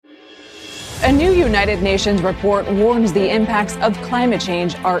A new United Nations report warns the impacts of climate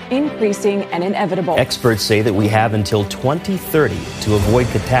change are increasing and inevitable. Experts say that we have until 2030 to avoid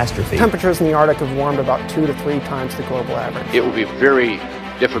catastrophe. Temperatures in the Arctic have warmed about 2 to 3 times the global average. It will be very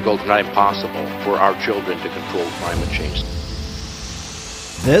difficult, if not impossible, for our children to control climate change.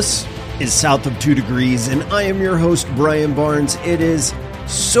 This is South of 2 Degrees, and I am your host, Brian Barnes. It is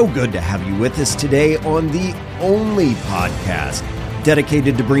so good to have you with us today on the only podcast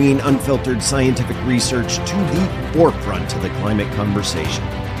dedicated to bringing unfiltered scientific research to the forefront of the climate conversation.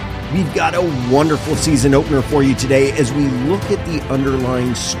 We've got a wonderful season opener for you today as we look at the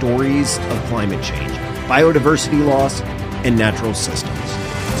underlying stories of climate change, biodiversity loss, and natural systems.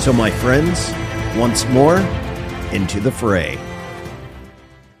 So my friends, once more, into the fray.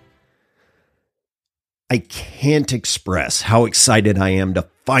 I can't express how excited I am to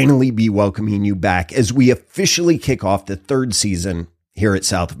finally be welcoming you back as we officially kick off the third season here at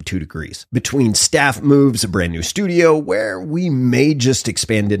South of 2 Degrees. Between staff moves, a brand new studio where we may just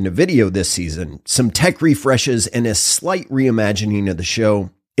expand into video this season, some tech refreshes, and a slight reimagining of the show,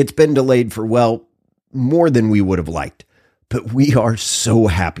 it's been delayed for, well, more than we would have liked. But we are so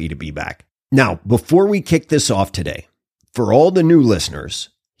happy to be back. Now, before we kick this off today, for all the new listeners,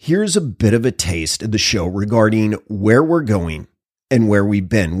 here's a bit of a taste of the show regarding where we're going and where we've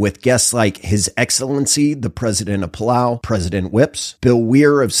been with guests like His Excellency, the President of Palau, President Whips, Bill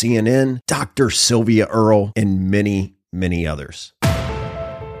Weir of CNN, Dr. Sylvia Earle, and many, many others.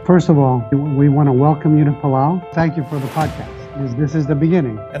 First of all, we want to welcome you to Palau. Thank you for the podcast. This is the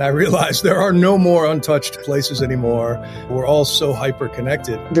beginning. And I realized there are no more untouched places anymore. We're all so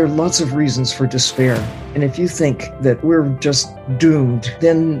hyper-connected. There are lots of reasons for despair. And if you think that we're just doomed,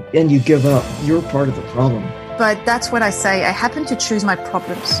 then and you give up, you're part of the problem. But that's what I say. I happen to choose my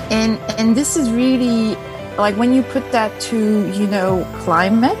problems. And this is really, like when you put that to,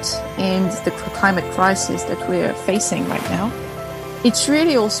 climate and the climate crisis that we're facing right now, it's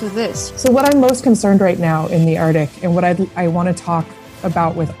really also this. So what I'm most concerned right now in the Arctic, and what I want to talk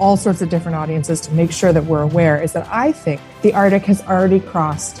about with all sorts of different audiences to make sure that we're aware, is that I think the Arctic has already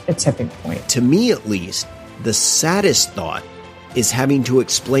crossed a tipping point. To me, at least, the saddest thought is having to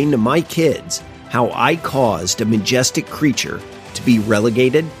explain to my kids how I caused a majestic creature to be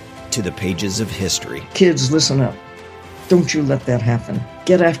relegated to the pages of history. Kids, listen up. Don't you let that happen.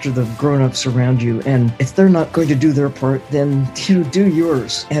 Get after the grown-ups around you, and if they're not going to do their part, then, do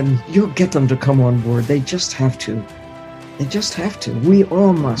yours, and you'll get them to come on board. They just have to. They just have to. We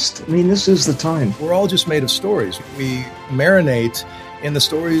all must. I mean, this is the time. We're all just made of stories. We marinate in the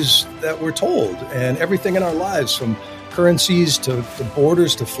stories that we're told, and everything in our lives, from currencies to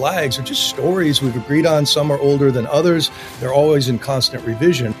borders to flags, are just stories we've agreed on. Some are older than others. They're always in constant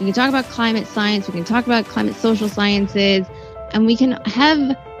revision. We can talk about climate science. We can talk about climate social sciences. And we can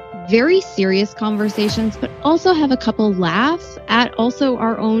have very serious conversations, but also have a couple laughs at also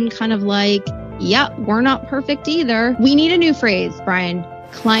our own kind of we're not perfect either. We need a new phrase, Brian.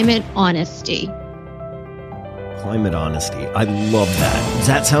 Climate honesty. Climate honesty. I love that. Does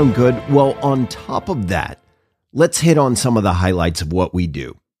that sound good? Well, on top of that, let's hit on some of the highlights of what we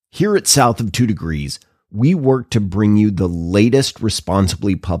do. Here at South of 2 Degrees, we work to bring you the latest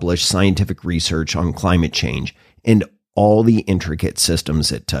responsibly published scientific research on climate change and all the intricate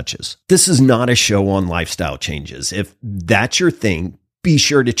systems it touches. This is not a show on lifestyle changes. If that's your thing, be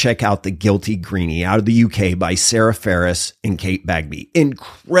sure to check out The Guilty Greenie out of the UK by Sarah Ferris and Kate Bagby.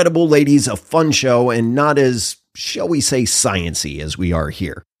 Incredible ladies, a fun show, and not as, shall we say, sciencey as we are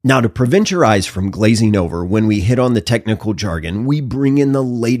here. Now, to prevent your eyes from glazing over when we hit on the technical jargon, we bring in the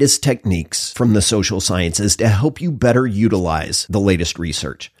latest techniques from the social sciences to help you better utilize the latest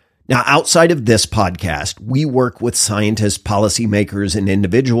research. Now, outside of this podcast, we work with scientists, policymakers, and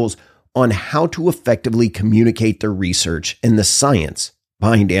individuals on how to effectively communicate their research and the science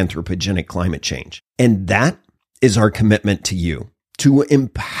behind anthropogenic climate change. And that is our commitment to you, to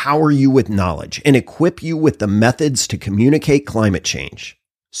empower you with knowledge and equip you with the methods to communicate climate change,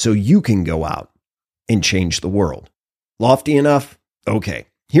 so you can go out and change the world. Lofty enough? Okay,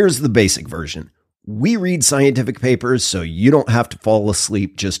 here's the basic version. We read scientific papers so you don't have to fall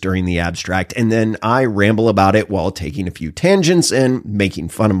asleep just during the abstract, and then I ramble about it while taking a few tangents and making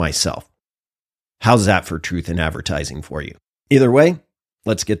fun of myself. How's that for truth in advertising for you? Either way,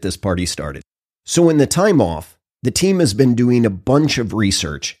 let's get this party started. So in the time off, the team has been doing a bunch of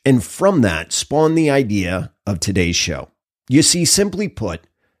research, and from that spawned the idea of today's show. You see, simply put,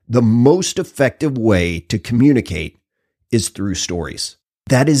 the most effective way to communicate is through stories.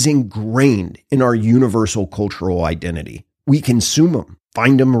 That is ingrained in our universal cultural identity. We consume them.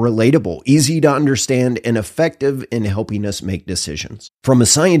 find them relatable, easy to understand, and effective in helping us make decisions. From a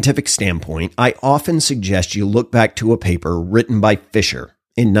scientific standpoint, I often suggest you look back to a paper written by Fisher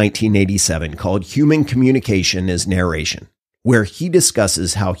in 1987 called Human Communication as Narration, where he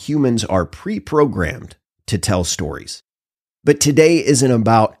discusses how humans are pre-programmed to tell stories. But today isn't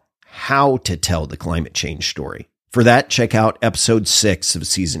about how to tell the climate change story. For that, check out episode 6 of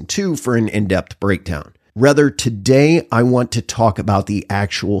season 2 for an in-depth breakdown. Rather, today I want to talk about the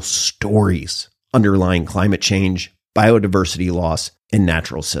actual stories underlying climate change, biodiversity loss, and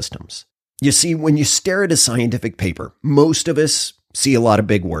natural systems. You see, when you stare at a scientific paper, most of us see a lot of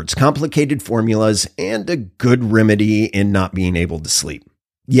big words, complicated formulas, and a good remedy in not being able to sleep.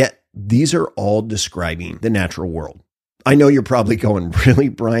 Yet, these are all describing the natural world. I know you're probably going, really,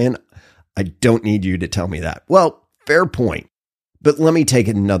 Brian? I don't need you to tell me that. Well, fair point. But let me take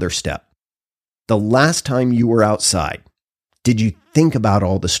it another step. The last time you were outside, did you think about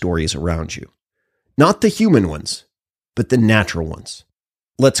all the stories around you? Not the human ones, but the natural ones.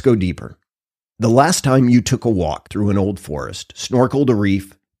 Let's go deeper. The last time you took a walk through an old forest, snorkeled a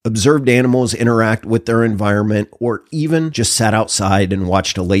reef, observed animals interact with their environment, or even just sat outside and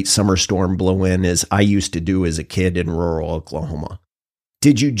watched a late summer storm blow in, as I used to do as a kid in rural Oklahoma.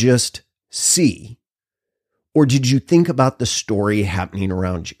 Did you just see? Or did you think about the story happening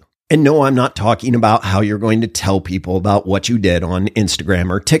around you? And no, I'm not talking about how you're going to tell people about what you did on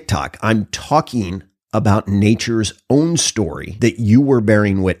Instagram or TikTok. I'm talking about nature's own story that you were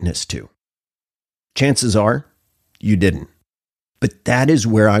bearing witness to. Chances are you didn't. But that is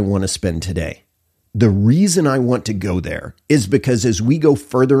where I want to spend today. The reason I want to go there is because as we go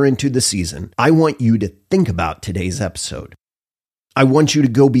further into the season, I want you to think about today's episode. I want you to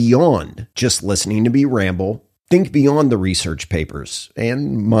go beyond just listening to me ramble, think beyond the research papers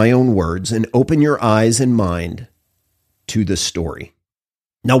and my own words, and open your eyes and mind to the story.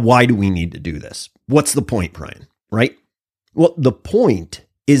 Now, why do we need to do this? What's the point, Brian? Right? Well, the point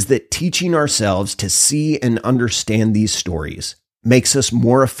is that teaching ourselves to see and understand these stories makes us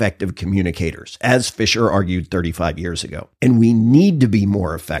more effective communicators, as Fisher argued 35 years ago. And we need to be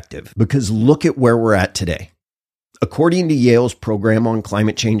more effective because look at where we're at today. According to Yale's program on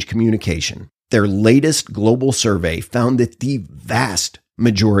climate change communication, their latest global survey found that the vast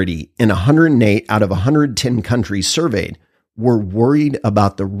majority in 108 out of 110 countries surveyed were worried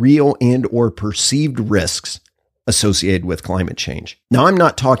about the real and or perceived risks associated with climate change. Now, I'm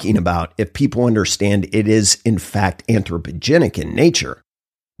not talking about if people understand it is in fact anthropogenic in nature,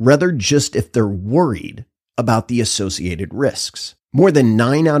 rather just if they're worried about the associated risks. More than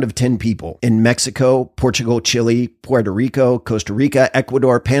 9 out of 10 people in Mexico, Portugal, Chile, Puerto Rico, Costa Rica,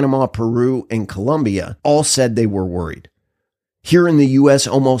 Ecuador, Panama, Peru, and Colombia all said they were worried. Here in the U.S.,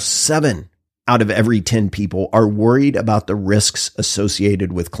 almost 7 out of every 10 people are worried about the risks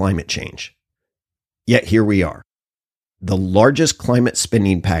associated with climate change. Yet here we are. The largest climate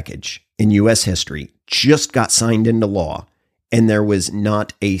spending package in U.S. history just got signed into law, and there was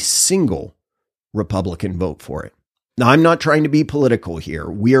not a single Republican vote for it. Now, I'm not trying to be political here.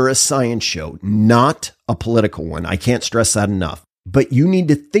 We are a science show, not a political one. I can't stress that enough. But you need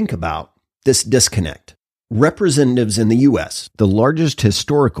to think about this disconnect. Representatives in the U.S., the largest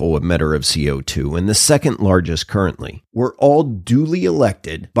historical emitter of CO2 and the second largest currently, were all duly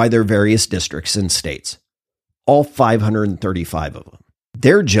elected by their various districts and states. All 535 of them.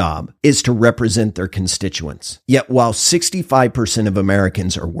 Their job is to represent their constituents. Yet while 65% of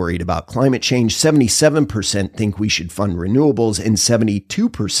Americans are worried about climate change, 77% think we should fund renewables, and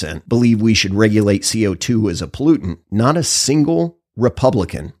 72% believe we should regulate CO2 as a pollutant, not a single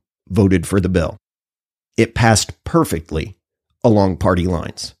Republican voted for the bill. It passed perfectly along party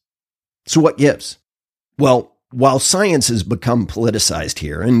lines. So what gives? Well, while science has become politicized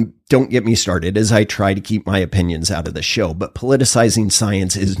here, and don't get me started as I try to keep my opinions out of the show, but politicizing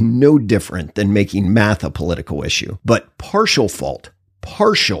science is no different than making math a political issue. But partial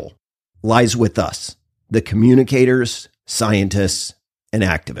lies with us, the communicators, scientists, and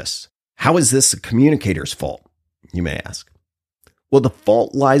activists. How is this the communicator's fault, you may ask? Well, the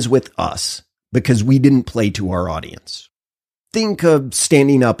fault lies with us because we didn't play to our audience. Think of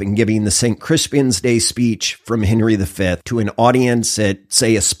standing up and giving the St. Crispin's Day speech from Henry V to an audience at,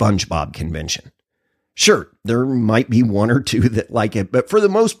 say, a SpongeBob convention. Sure, there might be one or two that like it, but for the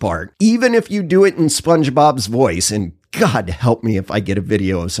most part, even if you do it in SpongeBob's voice, and God help me if I get a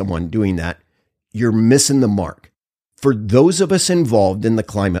video of someone doing that, you're missing the mark. For those of us involved in the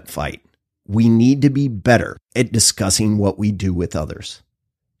climate fight, we need to be better at discussing what we do with others.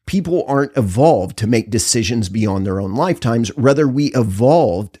 People aren't evolved to make decisions beyond their own lifetimes. Rather, we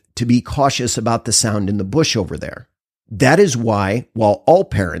evolved to be cautious about the sound in the bush over there. That is why, while all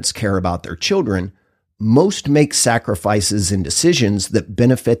parents care about their children, most make sacrifices and decisions that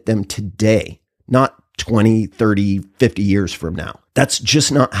benefit them today, not 20, 30, 50 years from now. That's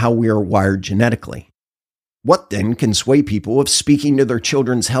just not how we are wired genetically. What then can sway people if speaking to their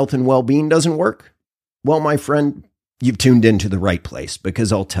children's health and well-being doesn't work? Well, my friend, you've tuned into the right place,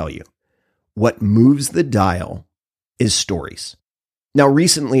 because I'll tell you, what moves the dial is stories. Now,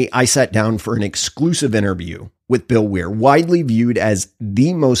 recently, I sat down for an exclusive interview with Bill Weir, widely viewed as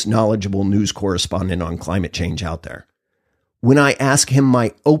the most knowledgeable news correspondent on climate change out there. When I asked him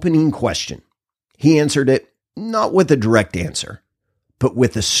my opening question, he answered it not with a direct answer, but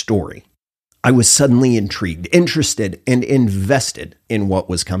with a story. I was suddenly intrigued, interested, and invested in what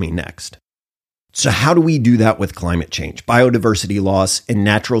was coming next. So how do we do that with climate change, biodiversity loss, and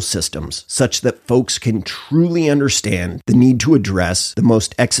natural systems such that folks can truly understand the need to address the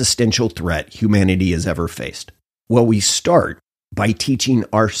most existential threat humanity has ever faced? Well, we start by teaching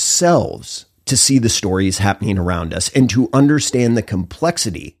ourselves to see the stories happening around us and to understand the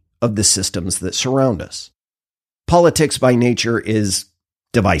complexity of the systems that surround us. Politics by nature is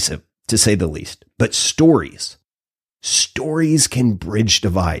divisive, to say the least, but stories can bridge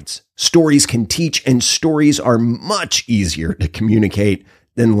divides. Stories can teach, and stories are much easier to communicate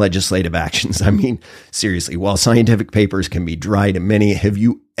than legislative actions. I mean, seriously, while scientific papers can be dry to many, have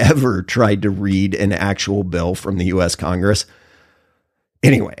you ever tried to read an actual bill from the U.S. Congress?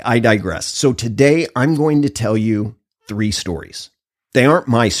 Anyway, I digress. So today I'm going to tell you 3 stories. They aren't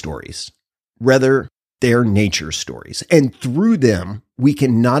my stories. Rather, they're nature's stories. And through them, we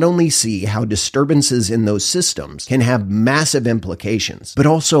can not only see how disturbances in those systems can have massive implications, but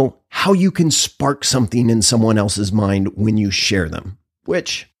also how you can spark something in someone else's mind when you share them,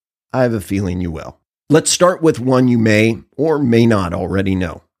 which I have a feeling you will. Let's start with one you may or may not already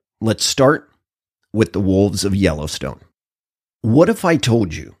know. Let's start with the wolves of Yellowstone. What if I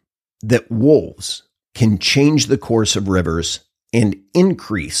told you that wolves can change the course of rivers and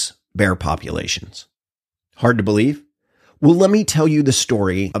increase bear populations? Hard to believe? Well, let me tell you the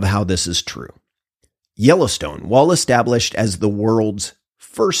story of how this is true. Yellowstone, while established as the world's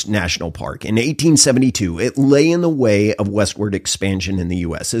first national park in 1872, it lay in the way of westward expansion in the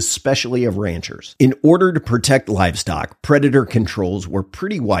U.S., especially of ranchers. In order to protect livestock, predator controls were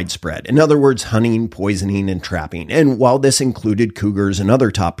pretty widespread. In other words, hunting, poisoning, and trapping. And while this included cougars and other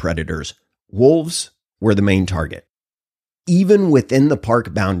top predators, wolves were the main target. Even within the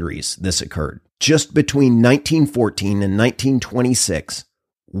park boundaries, this occurred. Just between 1914 and 1926,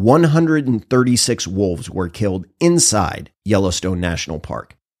 136 wolves were killed inside Yellowstone National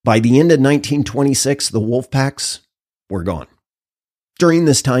Park. By the end of 1926, the wolf packs were gone. During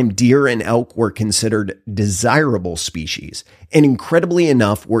this time, deer and elk were considered desirable species, and incredibly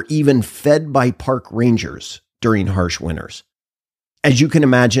enough, were even fed by park rangers during harsh winters. As you can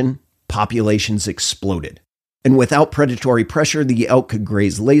imagine, populations exploded. And without predatory pressure, the elk could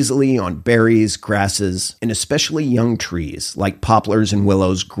graze lazily on berries, grasses, and especially young trees like poplars and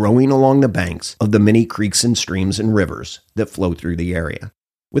willows growing along the banks of the many creeks and streams and rivers that flow through the area.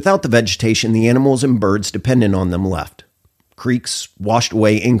 Without the vegetation, the animals and birds dependent on them left. Creeks washed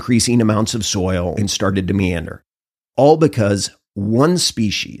away increasing amounts of soil and started to meander, all because one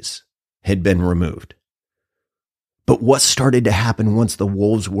species had been removed. But what started to happen once the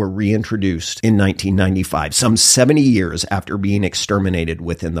wolves were reintroduced in 1995, some 70 years after being exterminated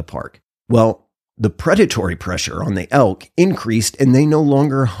within the park? Well, the predatory pressure on the elk increased and they no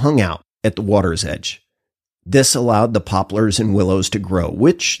longer hung out at the water's edge. This allowed the poplars and willows to grow,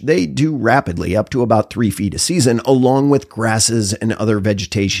 which they do rapidly, up to about 3 feet a season, along with grasses and other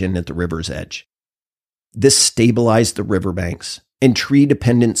vegetation at the river's edge. This stabilized the riverbanks, and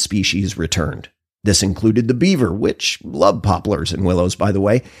tree-dependent species returned. This included the beaver, which love poplars and willows, by the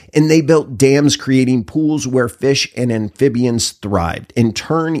way, and they built dams creating pools where fish and amphibians thrived, in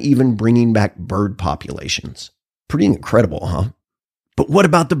turn even bringing back bird populations. Pretty incredible, huh? But what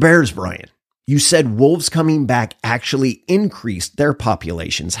about the bears, Brian? You said wolves coming back actually increased their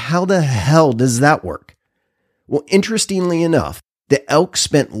populations. How the hell does that work? Well, interestingly enough, the elk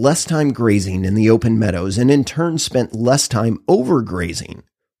spent less time grazing in the open meadows and in turn spent less time overgrazing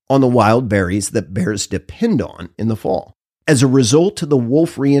on the wild berries that bears depend on in the fall. As a result of the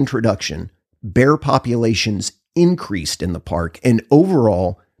wolf reintroduction, bear populations increased in the park and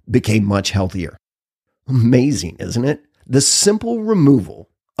overall became much healthier. Amazing, isn't it? The simple removal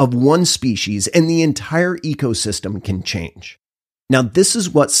of one species and the entire ecosystem can change. Now, this is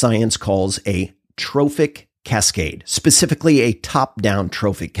what science calls a trophic cascade, specifically a top-down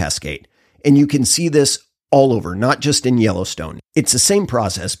trophic cascade. And you can see this all over, not just in Yellowstone. It's the same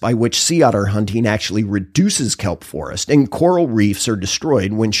process by which sea otter hunting actually reduces kelp forest and coral reefs are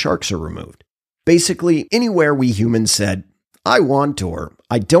destroyed when sharks are removed. Basically, anywhere we humans said, I want or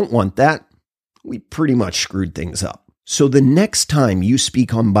I don't want that, we pretty much screwed things up. So the next time you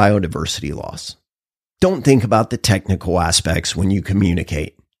speak on biodiversity loss, don't think about the technical aspects when you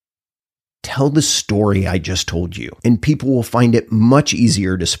communicate. Tell the story I just told you, and people will find it much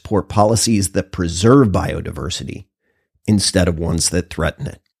easier to support policies that preserve biodiversity instead of ones that threaten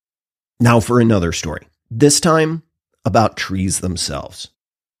it. Now for another story, this time about trees themselves.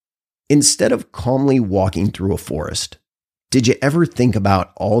 Instead of calmly walking through a forest, did you ever think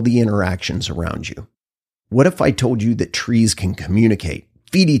about all the interactions around you? What if I told you that trees can communicate,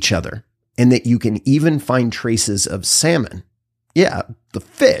 feed each other, and that you can even find traces of salmon, yeah, the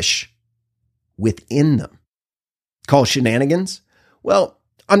fish, within them? Call shenanigans? Well,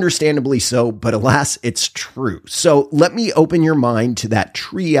 understandably so, but alas, it's true. So let me open your mind to that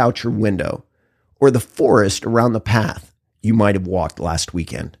tree out your window or the forest around the path you might have walked last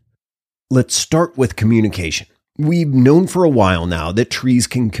weekend. Let's start with communication. We've known for a while now that trees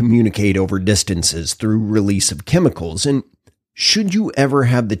can communicate over distances through release of chemicals, and should you ever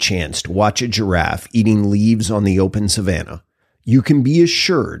have the chance to watch a giraffe eating leaves on the open savanna, you can be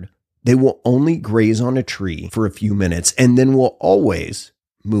assured they will only graze on a tree for a few minutes and then will always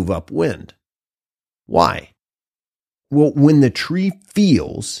move upwind. Why? Well, when the tree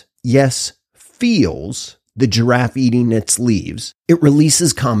feels, yes, feels, the giraffe eating its leaves, it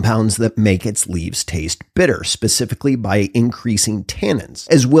releases compounds that make its leaves taste bitter, specifically by increasing tannins,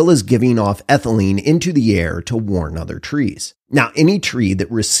 as well as giving off ethylene into the air to warn other trees. Now, any tree that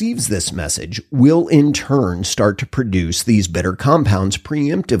receives this message will in turn start to produce these bitter compounds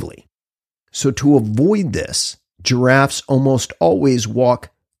preemptively. So to avoid this, giraffes almost always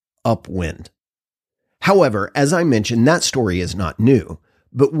walk upwind. However, as I mentioned, that story is not new.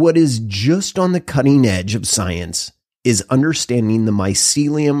 But what is just on the cutting edge of science is understanding the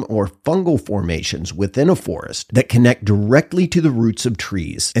mycelium or fungal formations within a forest that connect directly to the roots of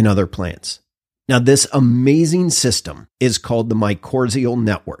trees and other plants. Now, this amazing system is called the mycorrhizal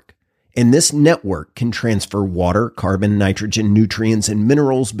network, and this network can transfer water, carbon, nitrogen, nutrients, and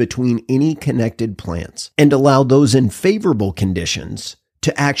minerals between any connected plants and allow those in favorable conditions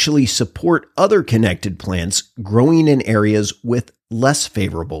to actually support other connected plants growing in areas with less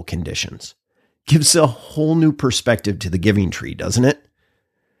favorable conditions. Gives a whole new perspective to the giving tree, doesn't it?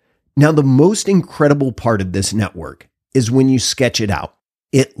 Now, the most incredible part of this network is when you sketch it out.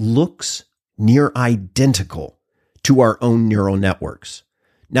 It looks near identical to our own neural networks.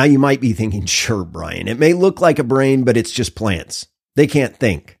 Now, you might be thinking, sure, Brian, it may look like a brain, but it's just plants. They can't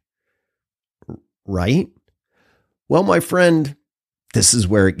think. Right? Well, my friend, this is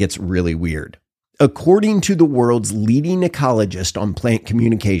where it gets really weird. According to the world's leading ecologist on plant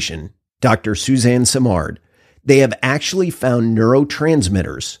communication, Dr. Suzanne Simard, they have actually found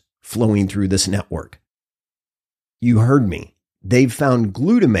neurotransmitters flowing through this network. You heard me. They've found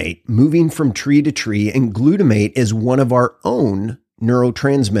glutamate moving from tree to tree, and glutamate is one of our own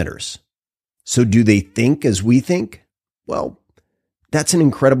neurotransmitters. So do they think as we think? Well, that's an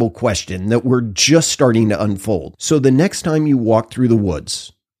incredible question that we're just starting to unfold. So the next time you walk through the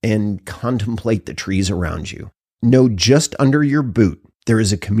woods and contemplate the trees around you, know just under your boot, there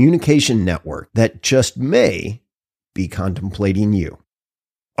is a communication network that just may be contemplating you.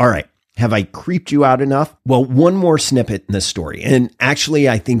 All right. Have I creeped you out enough? Well, one more snippet in this story. And actually,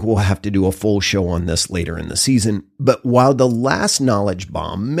 I think we'll have to do a full show on this later in the season. But while the last knowledge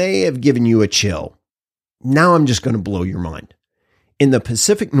bomb may have given you a chill, now I'm just going to blow your mind. In the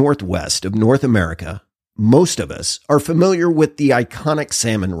Pacific Northwest of North America, most of us are familiar with the iconic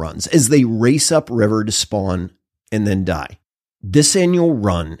salmon runs as they race upriver to spawn and then die. This annual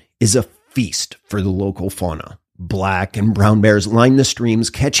run is a feast for the local fauna. Black and brown bears line the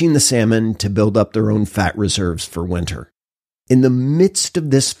streams, catching the salmon to build up their own fat reserves for winter. In the midst of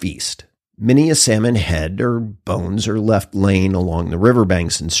this feast, many a salmon head or bones are left laying along the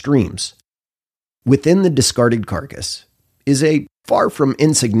riverbanks and streams. Within the discarded carcass is a far from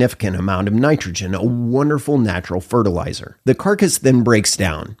insignificant amount of nitrogen, a wonderful natural fertilizer. The carcass then breaks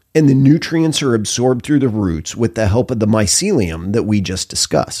down, and the nutrients are absorbed through the roots with the help of the mycelium that we just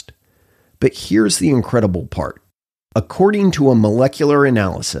discussed. But here's the incredible part. According to a molecular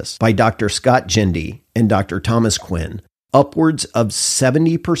analysis by Dr. Scott Gendy and Dr. Thomas Quinn, upwards of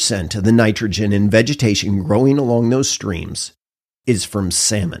 70% of the nitrogen in vegetation growing along those streams is from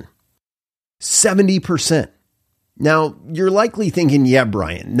salmon. 70%. Now, you're likely thinking, yeah,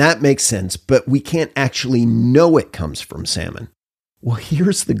 Brian, that makes sense, but we can't actually know it comes from salmon. Well,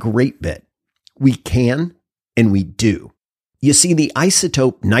 here's the great bit. We can And we do. You see, the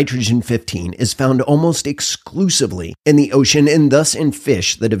isotope nitrogen-15 is found almost exclusively in the ocean and thus in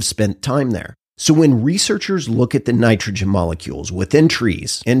fish that have spent time there. So when researchers look at the nitrogen molecules within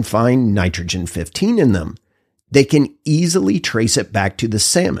trees and find nitrogen-15 in them, they can easily trace it back to the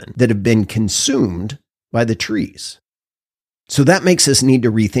salmon that have been consumed by the trees. So that makes us need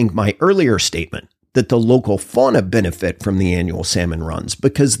to rethink my earlier statement that the local fauna benefit from the annual salmon runs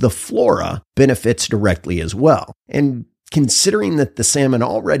because the flora benefits directly as well. And considering that the salmon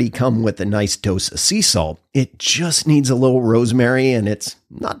already come with a nice dose of sea salt, it just needs a little rosemary and it's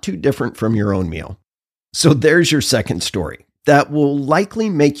not too different from your own meal. So there's your second story. That will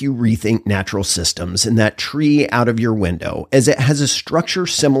likely make you rethink natural systems and that tree out of your window, as it has a structure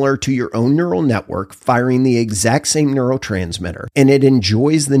similar to your own neural network firing the exact same neurotransmitter, and it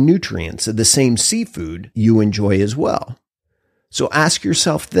enjoys the nutrients of the same seafood you enjoy as well. So ask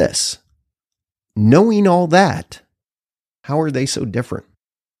yourself this: knowing all that, how are they so different?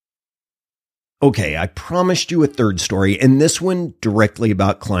 Okay, I promised you a third story, and this one directly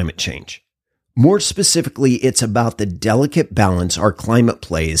about climate change. More specifically, it's about the delicate balance our climate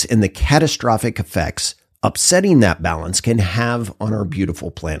plays and the catastrophic effects upsetting that balance can have on our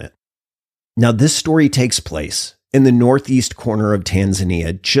beautiful planet. Now, this story takes place in the northeast corner of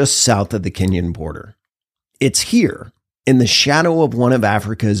Tanzania, just south of the Kenyan border. It's here, in the shadow of one of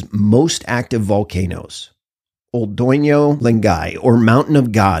Africa's most active volcanoes, Oldonyo Lengai, or Mountain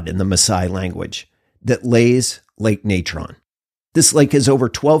of God in the Maasai language, that lays Lake Natron. This lake is over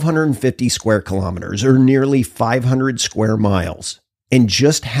 1,250 square kilometers, or nearly 500 square miles, and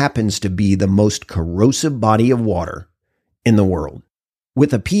just happens to be the most corrosive body of water in the world.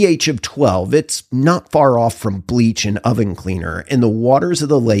 With a pH of 12, it's not far off from bleach and oven cleaner, and the waters of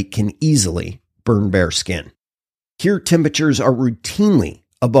the lake can easily burn bare skin. Here, temperatures are routinely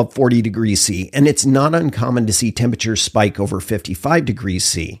above 40 degrees C, and it's not uncommon to see temperatures spike over 55 degrees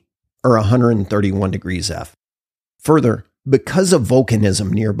C, or 131 degrees F. Further, because of volcanism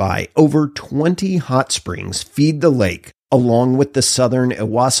nearby, over 20 hot springs feed the lake along with the southern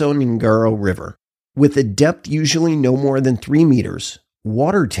Ewaso Ngaro River. With a depth usually no more than 3 meters,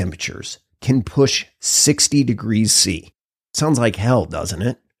 water temperatures can push 60 degrees C. Sounds like hell, doesn't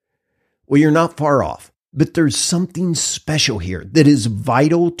it? Well, you're not far off, but there's something special here that is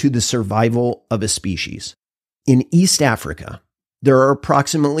vital to the survival of a species. In East Africa, there are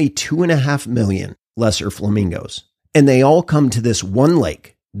approximately 2.5 million lesser flamingos. And they all come to this one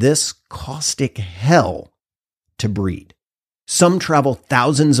lake, this caustic hell, to breed. Some travel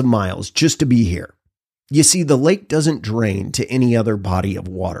thousands of miles just to be here. You see, the lake doesn't drain to any other body of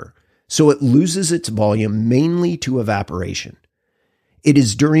water, so it loses its volume mainly to evaporation. It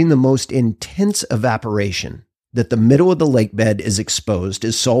is during the most intense evaporation that the middle of the lake bed is exposed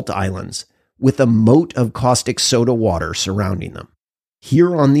as salt islands with a moat of caustic soda water surrounding them.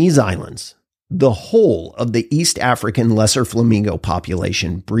 Here on these islands, the whole of the East African lesser flamingo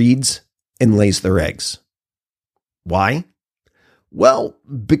population breeds and lays their eggs. Why? Well,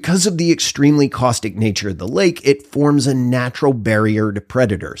 because of the extremely caustic nature of the lake, it forms a natural barrier to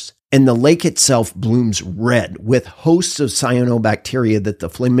predators, and the lake itself blooms red with hosts of cyanobacteria that the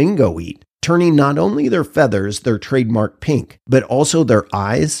flamingo eat, turning not only their feathers their trademark pink, but also their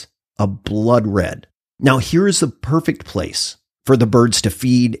eyes a blood red. Now, here is the perfect place for the birds to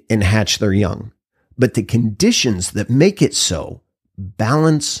feed and hatch their young. But the conditions that make it so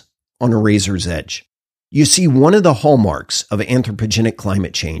balance on a razor's edge. You see, one of the hallmarks of anthropogenic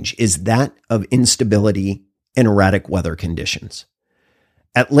climate change is that of instability and erratic weather conditions.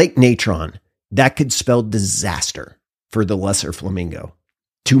 At Lake Natron, that could spell disaster for the lesser flamingo.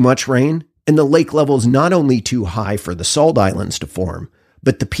 Too much rain, and the lake level is not only too high for the salt islands to form,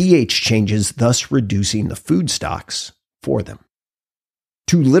 but the pH changes, thus reducing the food stocks for them.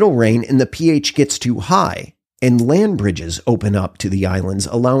 Too little rain and the pH gets too high, and land bridges open up to the islands,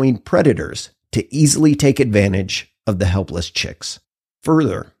 allowing predators to easily take advantage of the helpless chicks.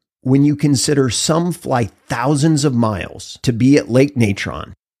 Further, when you consider some fly thousands of miles to be at Lake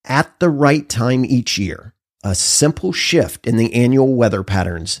Natron at the right time each year, a simple shift in the annual weather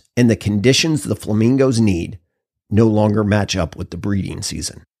patterns and the conditions the flamingos need no longer match up with the breeding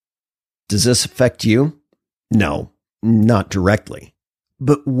season. Does this affect you? No, not directly.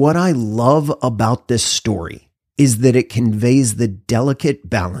 But what I love about this story is that it conveys the delicate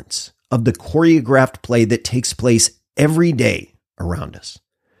balance of the choreographed play that takes place every day around us.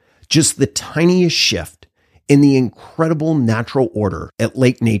 Just the tiniest shift in the incredible natural order at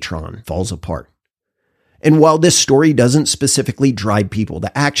Lake Natron falls apart. And while this story doesn't specifically drive people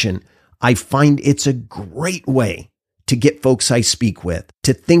to action, I find it's a great way to get folks I speak with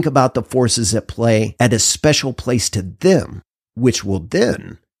to think about the forces at play at a special place to them, which will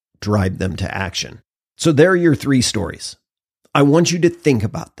then drive them to action. So there are your 3 stories. I want you to think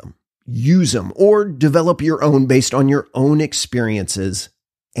about them, use them, or develop your own based on your own experiences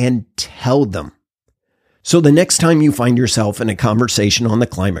and tell them. So the next time you find yourself in a conversation on the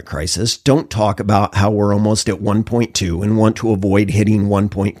climate crisis, don't talk about how we're almost at 1.2 and want to avoid hitting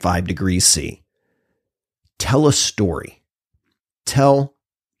 1.5 degrees C. Tell a story. Tell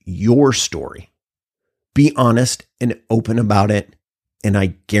your story. Be honest and open about it, and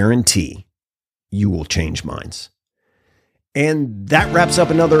I guarantee you will change minds. And that wraps up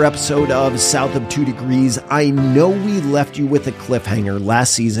another episode of South of 2 Degrees. I know we left you with a cliffhanger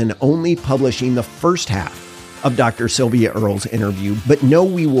last season, only publishing the first half of Dr. Sylvia Earle's interview, but know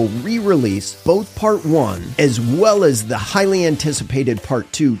we will re-release both part 1 as well as the highly anticipated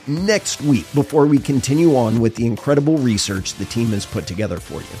part 2 next week before we continue on with the incredible research the team has put together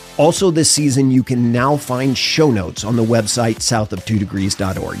for you. Also this season, you can now find show notes on the website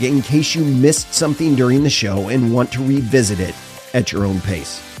southof2degrees.org in case you missed something during the show and want to revisit it at your own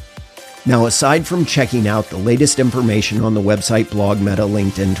pace. Now, aside from checking out the latest information on the website, blog, Meta,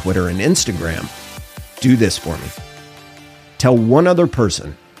 LinkedIn, Twitter, and Instagram, do this for me. Tell one other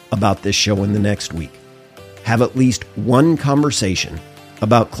person about this show in the next week. Have at least one conversation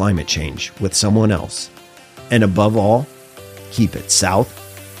about climate change with someone else. And above all, keep it south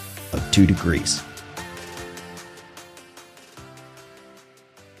of 2 degrees.